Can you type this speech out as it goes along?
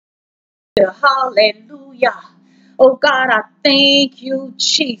Hallelujah. Oh God, I thank you,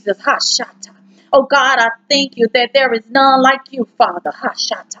 Jesus. Hashata. Oh God, I thank you that there is none like you, Father.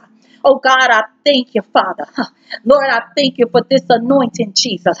 Hashata. Oh God, I thank you, Father. Lord, I thank you for this anointing,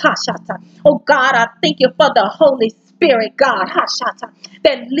 Jesus. Hashata. Oh God, I thank you for the Holy Spirit, God. Hashata.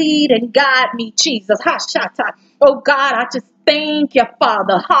 That lead and guide me, Jesus. Hashata. Oh God, I just thank you,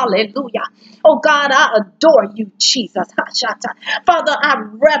 Father. Hallelujah. Oh God, I adore you, Jesus. Hashata. Father, I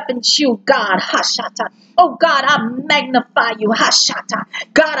reverence you, God. Hashata. Oh God, I magnify you. Hashata.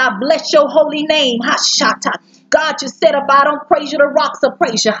 God, I bless your holy name. Hashata. God, you said if I don't praise you, the rocks will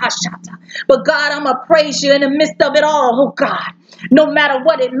praise you. Hashata. But God, I'm going to praise you in the midst of it all. Oh God. No matter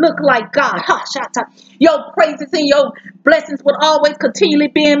what it looked like, God. Hashata. Your praises and your blessings will always continually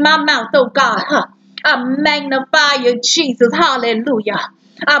be in my mouth. Oh God. I magnify you, Jesus. Hallelujah.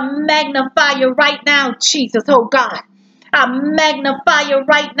 I magnify you right now, Jesus. Oh God. I magnify you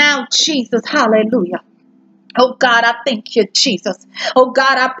right now, Jesus. Hallelujah. Oh God, I thank you, Jesus. Oh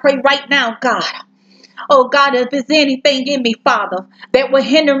God, I pray right now, God. Oh God, if there's anything in me, Father, that will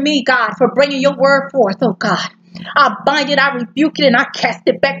hinder me, God, for bringing your word forth, oh God. I bind it, I rebuke it, and I cast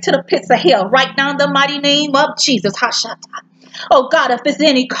it back to the pits of hell right now in the mighty name of Jesus. Hashata. Oh God, if there's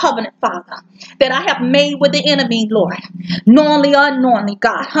any covenant, Father, that I have made with the enemy, Lord, knowingly or unknowingly,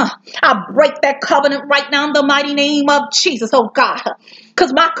 God, I break that covenant right now in the mighty name of Jesus, oh God.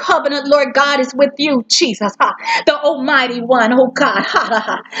 Because my covenant, Lord God, is with you, Jesus, the Almighty One, oh God,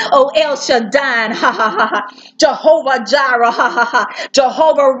 oh El Shaddai, Jehovah Jireh,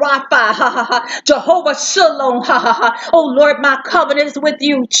 Jehovah Rapha, Jehovah Shalom, oh Lord, my covenant is with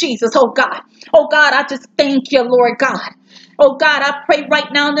you, Jesus, oh God. Oh God, I just thank you, Lord God. Oh God, I pray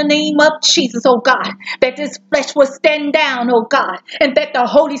right now in the name of Jesus, oh God, that this flesh will stand down, oh God, and that the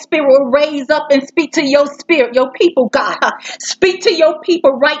Holy Spirit will raise up and speak to your spirit, your people, God. Speak to your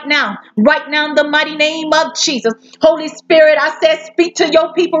people right now in the mighty name of Jesus. Holy Spirit, I said, speak to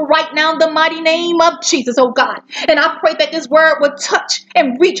your people right now in the mighty name of Jesus, oh God. And I pray that this word will touch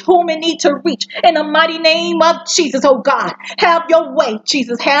and reach whom it needs to reach in the mighty name of Jesus, oh God. Have your way,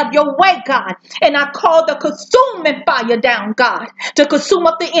 Jesus. Have your way, God. And I call the consuming fire down, God, to consume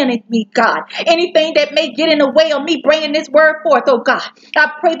up the enemy, God. Anything that may get in the way of me bringing this word forth, oh God,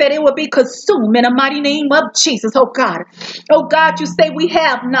 I pray that it will be consumed in the mighty name of Jesus, oh God. Oh God, you say we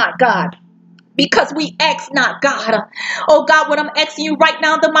have not, God, because we ask not, God. Oh God, what I'm asking you right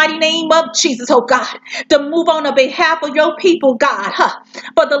now in the mighty name of Jesus, oh God, to move on the behalf of your people, God.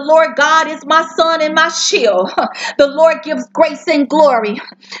 For the Lord God is my son and my shield. The Lord gives grace and glory.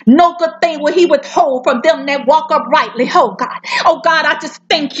 No good thing will he withhold from them that walk uprightly, oh God. Oh God, I just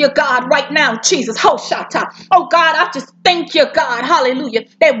thank you, God, right now, Jesus. Oh Shata. Oh God, I just thank you, God, hallelujah,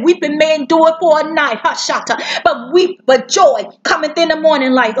 that weeping may endure for a night, Shata. But joy cometh in the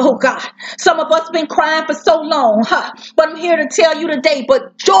morning light, oh God. Some of us been crying for so long, but I'm here to tell you today,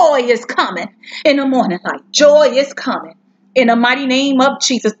 but joy is coming in the morning light. Joy is coming in the mighty name of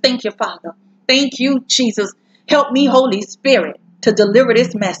Jesus. Thank you, Father. Thank you, Jesus. Help me, Holy Spirit, to deliver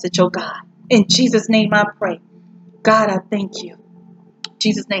this message, oh God. In Jesus' name I pray. God, I thank you. In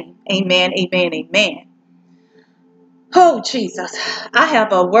Jesus' name, amen, amen, amen. Oh, Jesus, I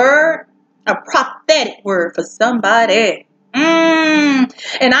have a word, a prophetic word for somebody.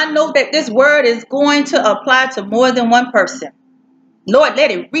 And I know that this word is going to apply to more than one person. Lord,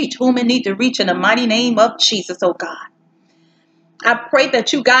 let it reach whom it needs to reach in the mighty name of Jesus, oh God. I pray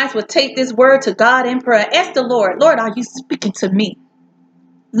that you guys will take this word to God in prayer. Ask the Lord, Lord, are you speaking to me?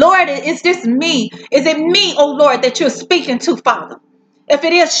 Lord, is this me? Is it me, oh Lord, that you're speaking to, Father? If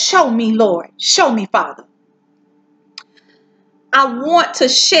it is, show me, Lord. Show me, Father. I want to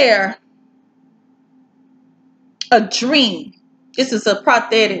share a dream. This is a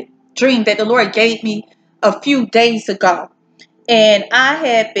prophetic dream that the Lord gave me a few days ago. And I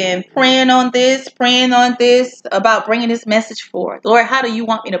had been praying on this about bringing this message forth. Lord, how do you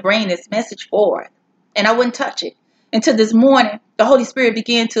want me to bring this message forth? And I wouldn't touch it. Until this morning, the Holy Spirit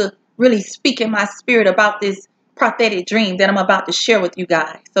began to really speak in my spirit about this prophetic dream that I'm about to share with you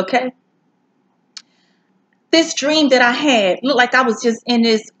guys, okay? This dream that I had looked like I was just in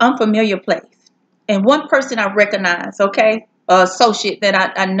this unfamiliar place. And one person I recognize, okay? An associate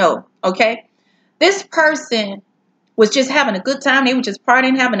that I know, okay? This person was just having a good time. They were just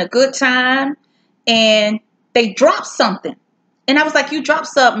partying, having a good time. And they dropped something. And I was like, you dropped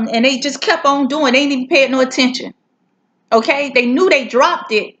something. And they just kept on doing. They didn't even pay it no attention. Okay? They knew they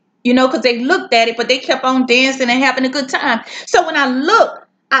dropped it, you know, because they looked at it. But they kept on dancing and having a good time. So when I looked,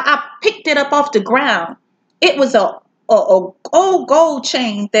 I picked it up off the ground. It was a old gold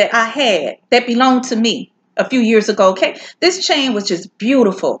chain that I had that belonged to me a few years ago. Okay? This chain was just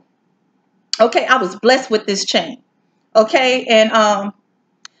beautiful. Okay, I was blessed with this chain. Okay, and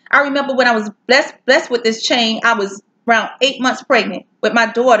I remember when I was blessed with this chain, I was around 8 months pregnant with my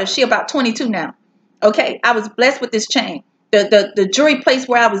daughter. She about 22 now. Okay, I was blessed with this chain. The jewelry place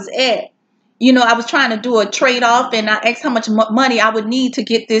where I was at, you know, I was trying to do a trade off, and I asked how much money I would need to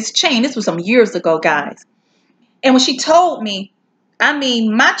get this chain. This was some years ago, guys. And when she told me, I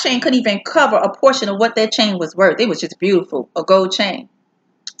mean, my chain couldn't even cover a portion of what that chain was worth. It was just beautiful, a gold chain.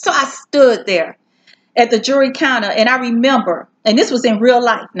 So I stood there at the jewelry counter, and I remember, and this was in real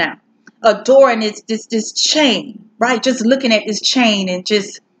life now, adoring this chain, right? Just looking at this chain and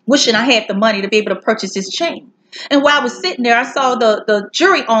just wishing I had the money to be able to purchase this chain. And while I was sitting there, I saw the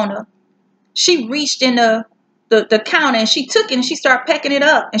jewelry owner. She reached in the counter, and she took it and she started packing it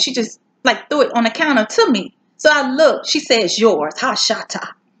up, and she just like threw it on the counter to me. So I looked. She said, "It's yours." Ha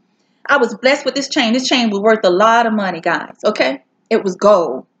shata. I was blessed with this chain. This chain was worth a lot of money, guys. Okay, it was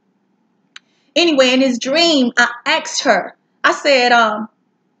gold. Anyway, in this dream, I asked her. I said,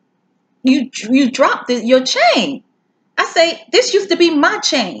 you dropped your chain." I say, "This used to be my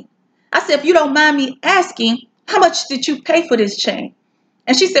chain." I said, "If you don't mind me asking, how much did you pay for this chain?"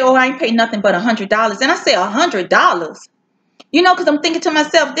 And she said, "Oh, I ain't paid nothing but $100." And I said, $100? You know, because I'm thinking to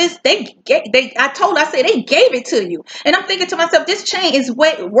myself, I told her, I said, they gave it to you. And I'm thinking to myself, this chain is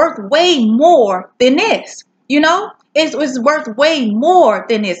worth way more than this. You know, it's worth way more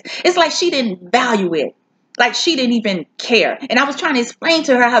than this. It's like she didn't value it. Like she didn't even care. And I was trying to explain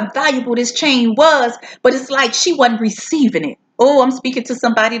to her how valuable this chain was, but it's like she wasn't receiving it. Oh, I'm speaking to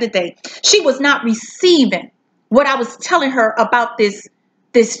somebody today. She was not receiving what I was telling her about this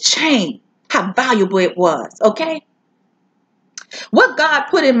chain, how valuable it was. Okay. What God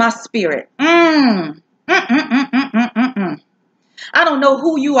put in my spirit. I don't know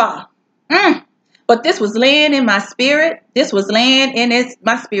who you are. But this was laying in my spirit. This was laying in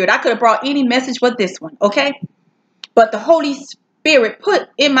my spirit. I could have brought any message but this one. Okay. But the Holy Spirit put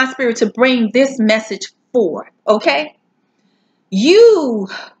in my spirit to bring this message forward. Okay.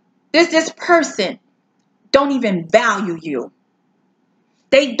 This person don't even value you.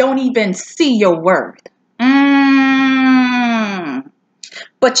 They don't even see your worth.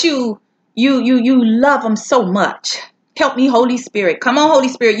 But you love them so much. Help me, Holy Spirit. Come on, Holy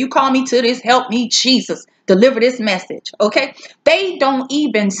Spirit. You call me to this. Help me, Jesus. Deliver this message. Okay? They don't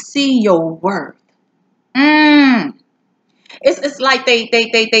even see your worth. It's like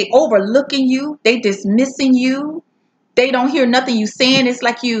they overlooking you. They dismissing you. They don't hear nothing you saying. It's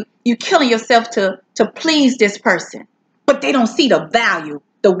like you killing yourself to please this person. But they don't see the value,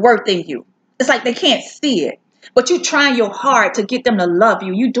 the worth in you. It's like they can't see it. But you trying your hard to get them to love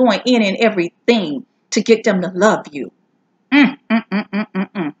you. You doing any and everything to get them to love you.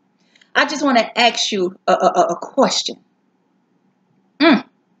 I just want to ask you a question.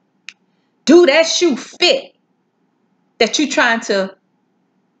 Do that shoe fit that you trying to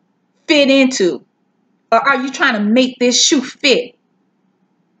fit into? Or are you trying to make this shoe fit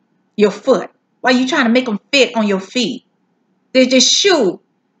your foot? Why are you trying to make them fit on your feet? This shoe,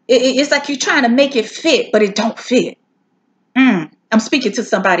 it's like you're trying to make it fit, but it don't fit. I'm speaking to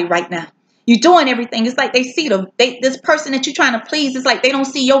somebody right now. You're doing everything. It's like they see this person that you're trying to please. It's like they don't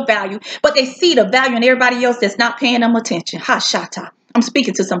see your value, but they see the value in everybody else that's not paying them attention. Ha shata. I'm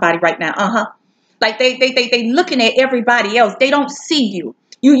speaking to somebody right now. Like they looking at everybody else. They don't see you.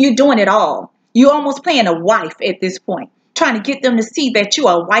 You doing it all. You almost playing a wife at this point, trying to get them to see that you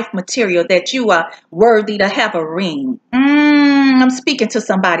are wife material, that you are worthy to have a ring. I'm speaking to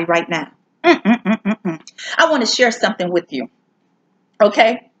somebody right now. I want to share something with you.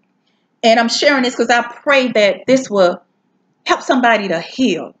 Okay. And I'm sharing this because I pray that this will help somebody to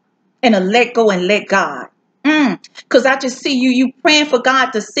heal and to let go and let God. Because I just see you praying for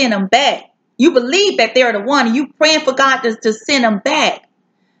God to send them back. You believe that they're the one. And you praying for God to send them back.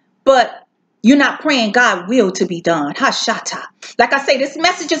 But you're not praying God will to be done. Hashata. Like I say, this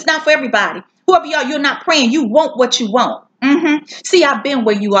message is not for everybody. Whoever you are, you're not praying. You want what you want. See, I've been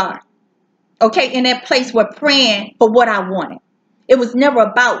where you are. Okay, in that place where praying for what I wanted. It was never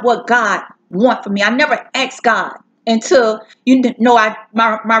about what God wants for me. I never asked God until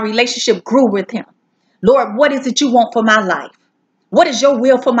my relationship grew with him. Lord, what is it you want for my life? What is your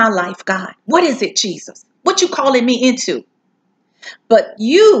will for my life, God? What is it, Jesus? What you calling me into? But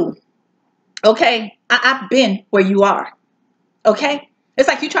you, okay, I've been where you are. Okay? It's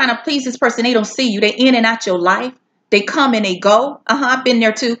like you're trying to please this person. They don't see you. They in and out your life. They come and they go. I've been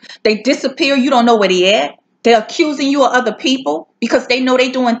there too. They disappear. You don't know where they at. They're accusing you of other people because they know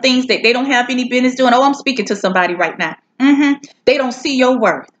they doing things that they don't have any business doing. Oh, I'm speaking to somebody right now. They don't see your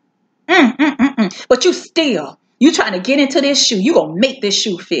worth. But you trying to get into this shoe. You going to make this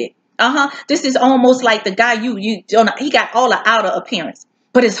shoe fit. This is almost like the guy he got all the outer appearance,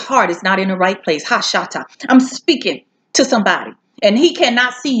 but his heart is not in the right place. Hashata. I'm speaking to somebody, and he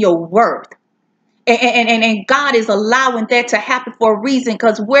cannot see your worth. And God is allowing that to happen for a reason,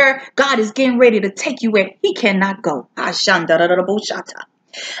 because where God is getting ready to take you at, he cannot go. I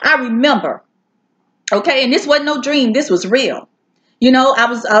remember, okay, and this wasn't no dream. This was real.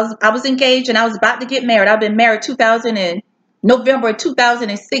 I was engaged, and I was about to get married. I've been married November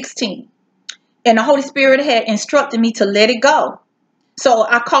 2016. And the Holy Spirit had instructed me to let it go. So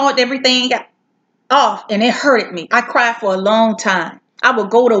I called everything off, and it hurted me. I cried for a long time. I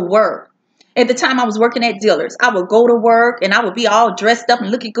would go to work. At the time I was working at dealers, I would go to work and I would be all dressed up and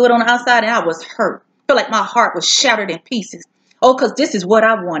looking good on the outside, and I was hurt. I feel like my heart was shattered in pieces. Oh, because this is what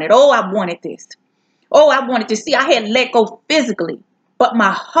I wanted. Oh, I wanted this. Oh, I wanted to see. I had let go physically, but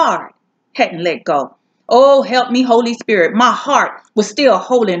my heart hadn't let go. Oh, help me, Holy Spirit. My heart was still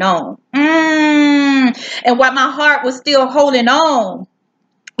holding on. And while my heart was still holding on,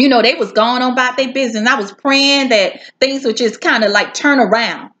 they was going on about their business. I was praying that things would just kind of like turn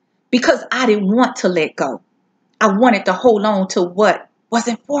around, because I didn't want to let go. I wanted to hold on to what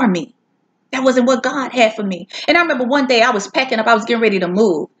wasn't for me. That wasn't what God had for me. And I remember one day I was packing up. I was getting ready to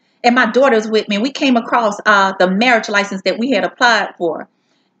move. And my daughter was with me. And we came across the marriage license that we had applied for.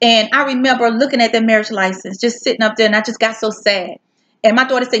 And I remember looking at the marriage license, just sitting up there. And I just got so sad. And my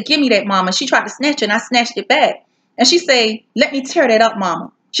daughter said, "Give me that, Mama." She tried to snatch it, and I snatched it back. And she said, "Let me tear that up,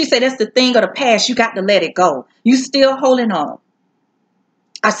 Mama." She said, "That's the thing of the past. You got to let it go. You still holding on."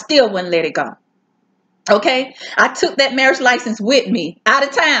 I still wouldn't let it go. Okay. I took that marriage license with me out of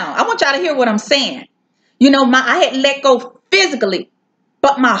town. I want y'all to hear what I'm saying. I had let go physically,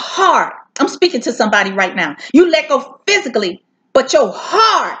 but my heart, I'm speaking to somebody right now. You let go physically, but your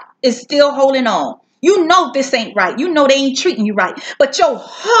heart is still holding on. You know this ain't right. You know they ain't treating you right, but your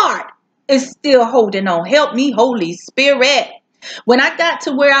heart is still holding on. Help me, Holy Spirit. When I got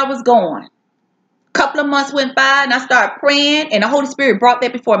to where I was going, a couple of months went by, and I started praying, and the Holy Spirit brought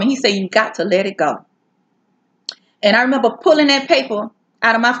that before me. He said, "You got to let it go." And I remember pulling that paper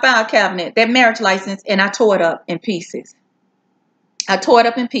out of my file cabinet, that marriage license, and I tore it up in pieces. I tore it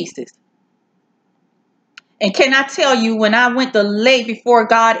up in pieces. And can I tell you, when I went to lay before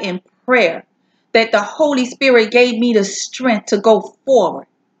God in prayer, that the Holy Spirit gave me the strength to go forward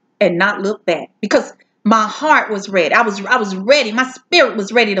and not look back, because my heart was ready. I was ready. My spirit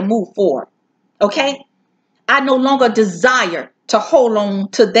was ready to move forward. Okay? I no longer desire to hold on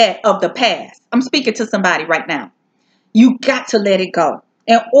to that of the past. I'm speaking to somebody right now. You got to let it go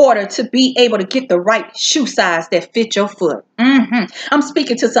in order to be able to get the right shoe size that fit your foot. I'm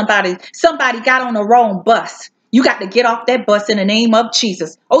speaking to somebody. Somebody got on the wrong bus. You got to get off that bus in the name of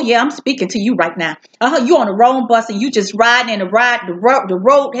Jesus. Oh yeah, I'm speaking to you right now. You on the wrong bus, and you just riding, and the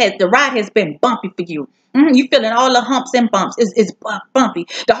ride has been bumpy for you. You feeling all the humps and bumps. It's bumpy.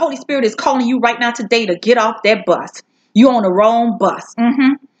 The Holy Spirit is calling you right now today to get off that bus. You on the wrong bus.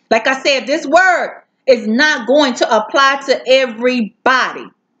 Like I said, this word is not going to apply to everybody.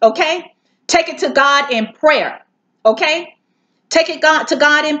 Okay? Take it to God in prayer. Okay? Take it to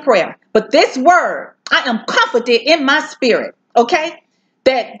God in prayer. But this word, I am confident in my spirit. Okay?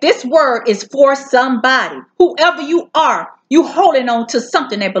 That this word is for somebody. Whoever you are, you holding on to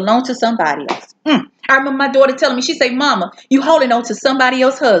something that belongs to somebody else. I remember my daughter telling me, she said, "Mama, you holding on to somebody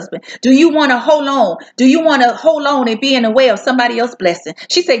else's husband. Do you want to hold on? Do you want to hold on and be in the way of somebody else's blessing?"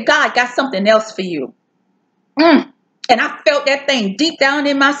 She said, "God got something else for you." And I felt that thing deep down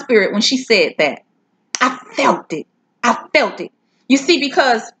in my spirit when she said that. I felt it. I felt it. You see,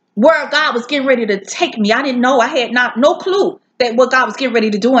 because where God was getting ready to take me, I didn't know. I had no clue that what God was getting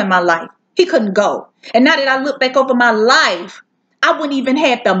ready to do in my life. He couldn't go. And now that I look back over my life, I wouldn't even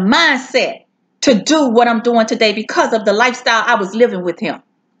have the mindset to do what I'm doing today because of the lifestyle I was living with him.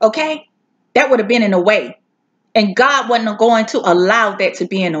 Okay? That would have been in the way. And God wasn't going to allow that to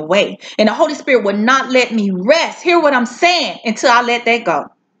be in the way. And the Holy Spirit would not let me rest. Hear what I'm saying, until I let that go.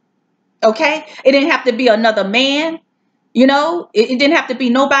 Okay? It didn't have to be another man. It didn't have to be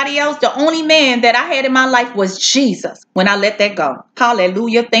nobody else. The only man that I had in my life was Jesus when I let that go.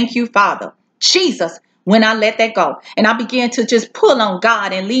 Hallelujah. Thank you, Father. Jesus, when I let that go. And I began to just pull on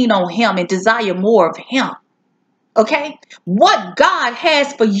God and lean on him and desire more of him. Okay? What God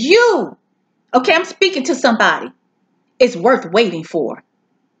has for you, okay, I'm speaking to somebody, it's worth waiting for.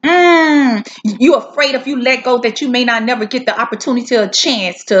 You afraid if you let go that you may not never get the opportunity or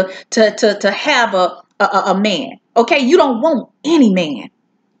chance to have a man. Okay, you don't want any man.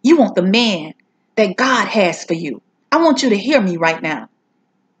 You want the man that God has for you. I want you to hear me right now.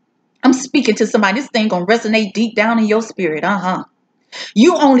 I'm speaking to somebody. This thing gonna resonate deep down in your spirit.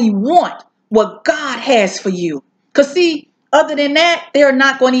 You only want what God has for you. Because see, other than that, they're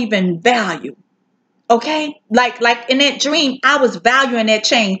not going to even value. Okay? Like in that dream, I was valuing that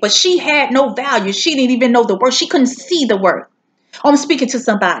chain, but she had no value. She didn't even know the word. She couldn't see the word. I'm speaking to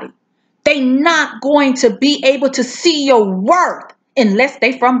somebody. They not going to be able to see your worth unless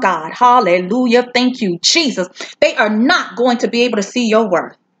they from God. Hallelujah. Thank you, Jesus. They are not going to be able to see your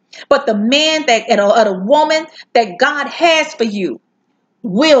worth. But the man that or the woman that God has for you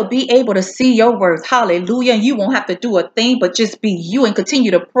will be able to see your worth. Hallelujah. And you won't have to do a thing but just be you and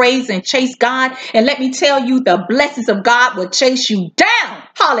continue to praise and chase God. And let me tell you, the blessings of God will chase you down.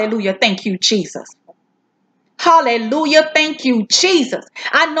 Hallelujah. Thank you, Jesus. Hallelujah. Thank you, Jesus.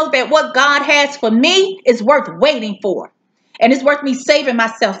 I know that what God has for me is worth waiting for. And it's worth me saving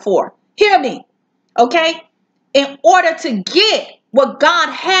myself for. Hear me. Okay? In order to get what God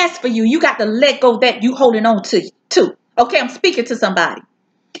has for you, you got to let go that you holding on to. Okay, I'm speaking to somebody.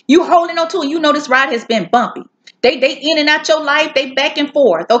 You holding on to, and you know this ride has been bumpy. They in and out your life. They back and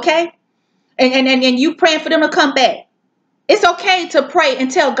forth. Okay? And you praying for them to come back. It's okay to pray and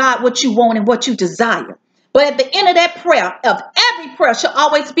tell God what you want and what you desire. But at the end of that prayer, of every prayer should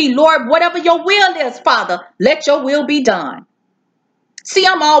always be, Lord, whatever your will is, Father, let your will be done. See,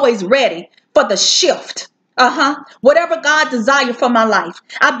 I'm always ready for the shift. Whatever God desires for my life.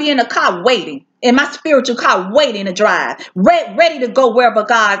 I'll be in a car waiting, in my spiritual car waiting to drive, ready to go wherever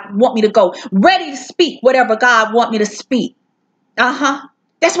God want me to go, ready to speak whatever God want me to speak.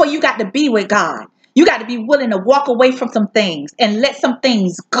 That's where you got to be with God. You got to be willing to walk away from some things and let some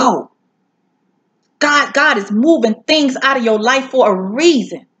things go. God is moving things out of your life for a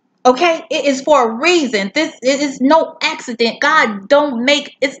reason. Okay? It is for a reason. It is no accident. God don't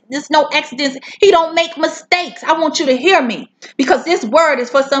make, it's no accidents. He don't make mistakes. I want you to hear me, because this word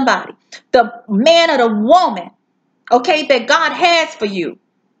is for somebody. The man or the woman, okay, that God has for you,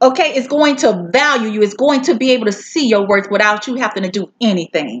 okay, is going to value you, is going to be able to see your worth without you having to do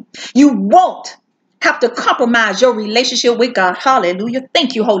anything. You won't have to compromise your relationship with God. Hallelujah.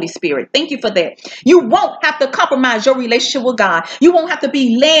 Thank you, Holy Spirit. Thank you for that. You won't have to compromise your relationship with God. You won't have to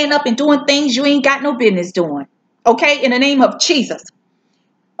be laying up and doing things you ain't got no business doing. Okay, in the name of Jesus.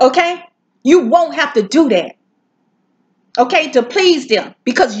 Okay, you won't have to do that. Okay, to please them,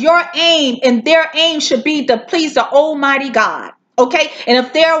 because your aim and their aim should be to please the Almighty God. Okay, and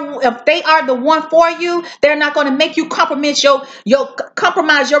if they are the one for you, they're not going to make you compromise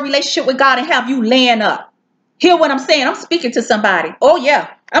your relationship with God and have you laying up. Hear what I'm saying? I'm speaking to somebody. Oh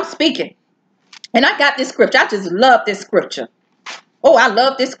yeah, I'm speaking. And I got this scripture. I just love this scripture. Oh, I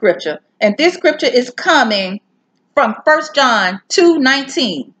love this scripture. And this scripture is coming from 1 John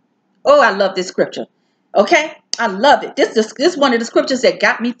 2:19. Oh, I love this scripture. Okay, I love it. This is one of the scriptures that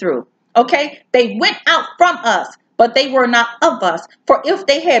got me through. Okay, they went out from us, but they were not of us. For if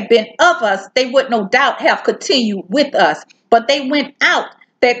they had been of us, they would no doubt have continued with us. But they went out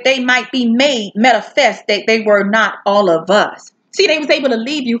that they might be made manifest that they were not all of us. See, they was able to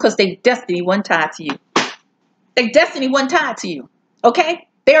leave you because their destiny wasn't tied to you. Their destiny wasn't tied to you. Okay,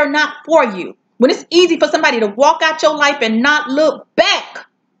 they are not for you. When it's easy for somebody to walk out your life and not look back,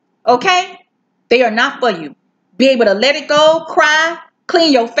 okay, they are not for you. Be able to let it go, cry,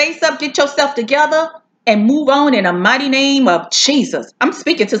 clean your face up, get yourself together, and move on in the mighty name of Jesus. I'm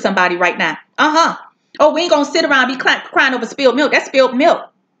speaking to somebody right now. Oh, we ain't going to sit around and be crying over spilled milk. That's spilled milk.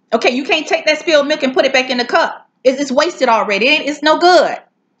 Okay, you can't take that spilled milk and put it back in the cup. It's wasted already. It's no good.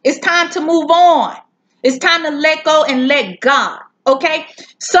 It's time to move on. It's time to let go and let God. Okay,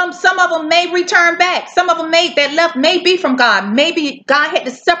 some of them may return back. Some of them that left may be from God. Maybe God had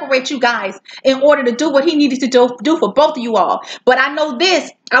to separate you guys in order to do what he needed to do for both of you all. But I know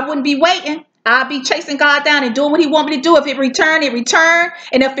this, I wouldn't be waiting. I'll be chasing God down and doing what he want me to do. If it return, it return.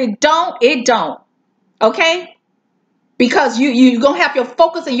 And if it don't, it don't. Okay, because you're going to have your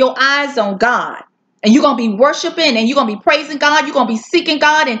focus and your eyes on God. And you're going to be worshiping and you're going to be praising God. You're going to be seeking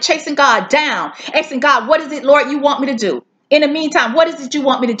God and chasing God down. Asking God, what is it, Lord, you want me to do? In the meantime, what is it you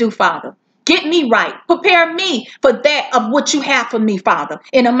want me to do, Father? Get me right. Prepare me for that of what you have for me, Father.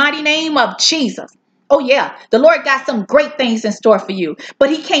 In the mighty name of Jesus. Oh, yeah. The Lord got some great things in store for you. But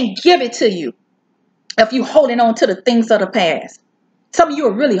he can't give it to you if you're holding on to the things of the past. Some of you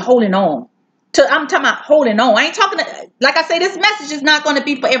are really holding on. I'm talking about holding on. I ain't talking, like I say, this message is not going to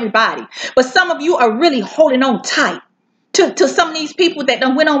be for everybody. But some of you are really holding on tight to some of these people that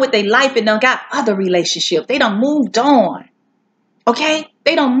done went on with their life and done got other relationships. They done moved on. Okay?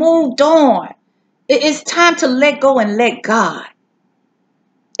 They done moved on. It's time to let go and let God.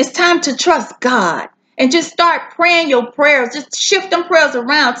 It's time to trust God. And just start praying your prayers. Just shift them prayers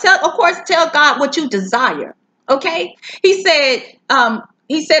around. Of course, tell God what you desire. Okay. He said,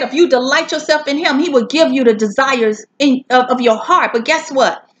 if you delight yourself in him, he will give you the desires of your heart. But guess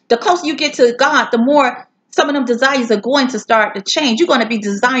what? The closer you get to God, the more some of them desires are going to start to change. You're going to be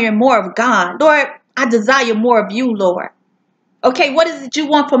desiring more of God. Lord, I desire more of you, Lord. Okay, what is it you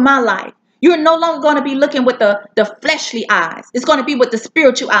want for my life? You're no longer going to be looking with the fleshly eyes. It's going to be with the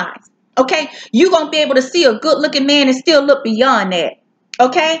spiritual eyes. Okay, you're going to be able to see a good looking man and still look beyond that.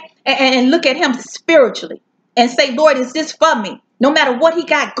 Okay, and look at him spiritually and say, Lord, is this for me? No matter what he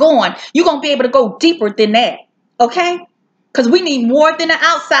got going, you're going to be able to go deeper than that. Okay, because we need more than the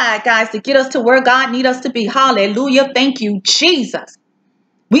outside, guys, to get us to where God needs us to be. Hallelujah. Thank you, Jesus.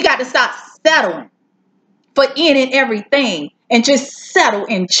 We got to stop settling for in and everything and just settle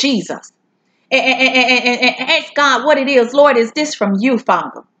in Jesus. And ask God what it is. Lord, is this from you,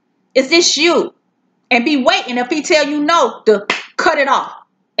 Father? Is this you? And be waiting. If he tell you no, to cut it off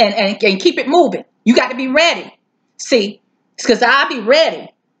and keep it moving. You got to be ready. See, it's because I'll be ready.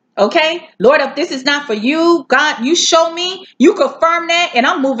 Okay? Lord, if this is not for you, God, you show me, you confirm that, and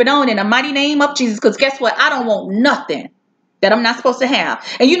I'm moving on in the mighty name of Jesus. Because guess what? I don't want nothing that I'm not supposed to have.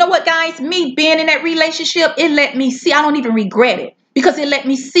 And you know what, guys? Me being in that relationship, it let me see. I don't even regret it because it let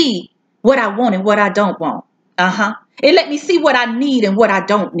me see what I want and what I don't want. It let me see what I need and what I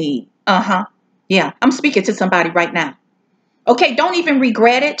don't need. Yeah, I'm speaking to somebody right now. Okay, don't even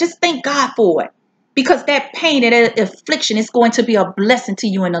regret it. Just thank God for it. Because that pain and that affliction is going to be a blessing to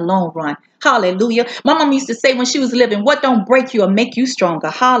you in the long run. Hallelujah. My mom used to say when she was living, what don't break you or make you stronger?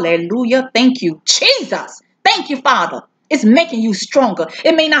 Hallelujah. Thank you, Jesus. Thank you, Father. It's making you stronger.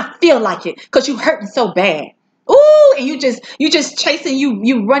 It may not feel like it because you're hurting so bad. Ooh, and you just chasing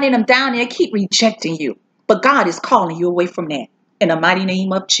you running them down and they keep rejecting you. But God is calling you away from that in the mighty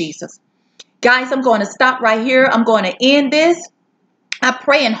name of Jesus. Guys, I'm going to stop right here. I'm going to end this. I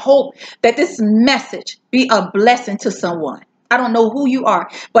pray and hope that this message be a blessing to someone. I don't know who you are,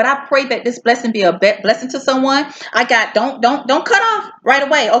 but I pray that this blessing be a blessing to someone. I got don't cut off right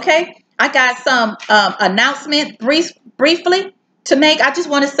away, okay? I got some announcement briefly to make. I just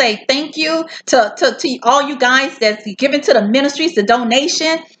want to say thank you to all you guys that's giving to the ministries, the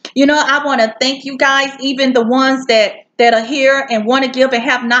donation. You know, I want to thank you guys, even the ones that are here and want to give and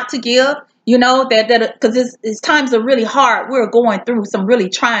have not to give. You know, that because it's times are really hard. We're going through some really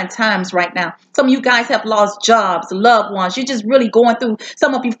trying times right now. Some of you guys have lost jobs, loved ones. You're just really going through,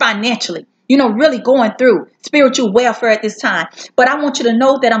 some of you financially, you know, really going through spiritual welfare at this time. But I want you to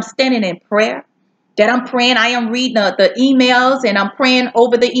know that I'm standing in prayer, that I'm praying. I am reading the emails and I'm praying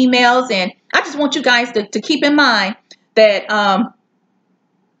over the emails. And I just want you guys to keep in mind that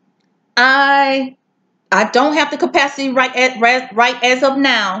I don't have the capacity right as of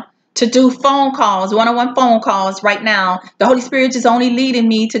now to do phone calls, one-on-one phone calls right now. The Holy Spirit is only leading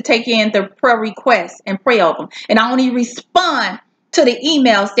me to take in the prayer requests and pray over them. And I only respond to the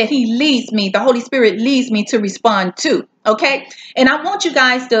emails that he leads me, the Holy Spirit leads me to respond to. Okay? And I want you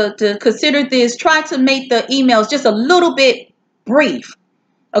guys to consider this. Try to make the emails just a little bit brief.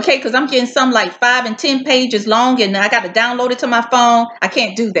 Okay? Because I'm getting some like 5 and 10 pages long and I got to download it to my phone. I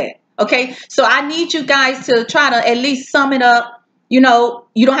can't do that. Okay, so I need you guys to try to at least sum it up. You know,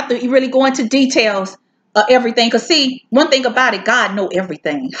 you don't have to really go into details of everything. Because see, one thing about it, God knows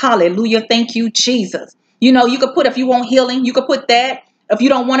everything. Hallelujah. Thank you, Jesus. You know, you could put, if you want healing, you could put that. If you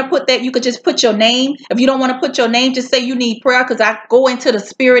don't want to put that, you could just put your name. If you don't want to put your name, just say you need prayer because I go into the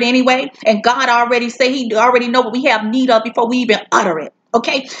spirit anyway. And God already say he already know what we have need of before we even utter it.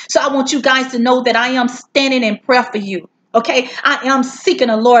 Okay, so I want you guys to know that I am standing in prayer for you. Okay, I am seeking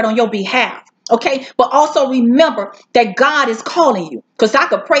the Lord on your behalf. Okay, but also remember that God is calling you because I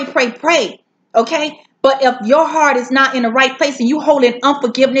could pray. Okay, but if your heart is not in the right place and you holding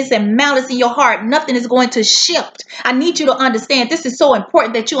unforgiveness and malice in your heart, nothing is going to shift. I need you to understand. This is so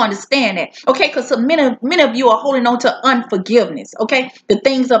important that you understand that. Okay, because so many of you are holding on to unforgiveness. Okay, the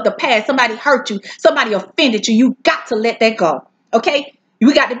things of the past. Somebody hurt you. Somebody offended you. You got to let that go. Okay.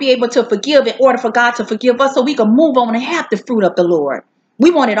 We got to be able to forgive in order for God to forgive us so we can move on and have the fruit of the Lord.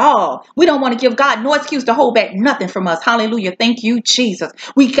 We want it all. We don't want to give God no excuse to hold back nothing from us. Hallelujah. Thank you, Jesus.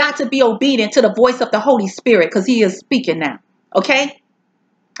 We got to be obedient to the voice of the Holy Spirit because he is speaking now. Okay?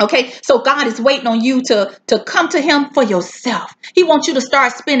 Okay, so God is waiting on you to come to him for yourself. He wants you to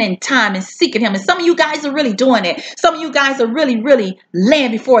start spending time and seeking him. And some of you guys are really doing it. Some of you guys are really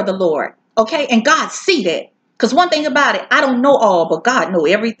laying before the Lord. Okay, and God see that. Because one thing about it, I don't know all, but God know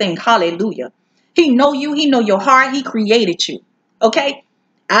everything. Hallelujah. He know you. He know your heart. He created you. Okay.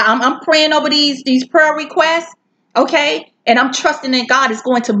 I'm praying over these prayer requests. Okay. And I'm trusting that God is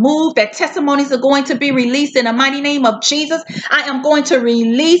going to move, that testimonies are going to be released in the mighty name of Jesus. I am going to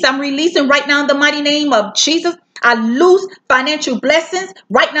release. I'm releasing right now in the mighty name of Jesus. I loose financial blessings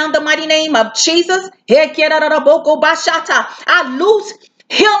right now in the mighty name of Jesus. I loose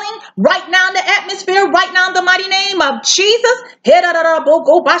healing right now in the atmosphere, right now in the mighty name of Jesus.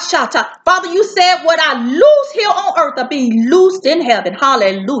 Father, you said what I loose here on earth will be loosed in heaven.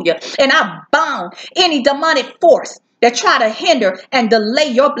 Hallelujah. And I bound any demonic force that try to hinder and delay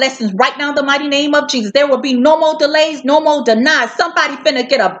your blessings right now in the mighty name of Jesus. There will be no more delays, no more denies. Somebody finna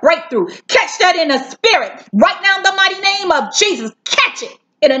get a breakthrough. Catch that in the spirit right now in the mighty name of Jesus. Catch it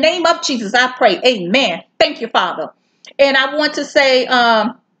in the name of Jesus. I pray. Amen. Thank you, Father. And I want to say,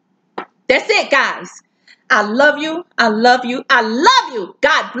 that's it, guys. I love you. I love you. I love you.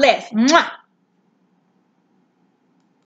 God bless. Mwah.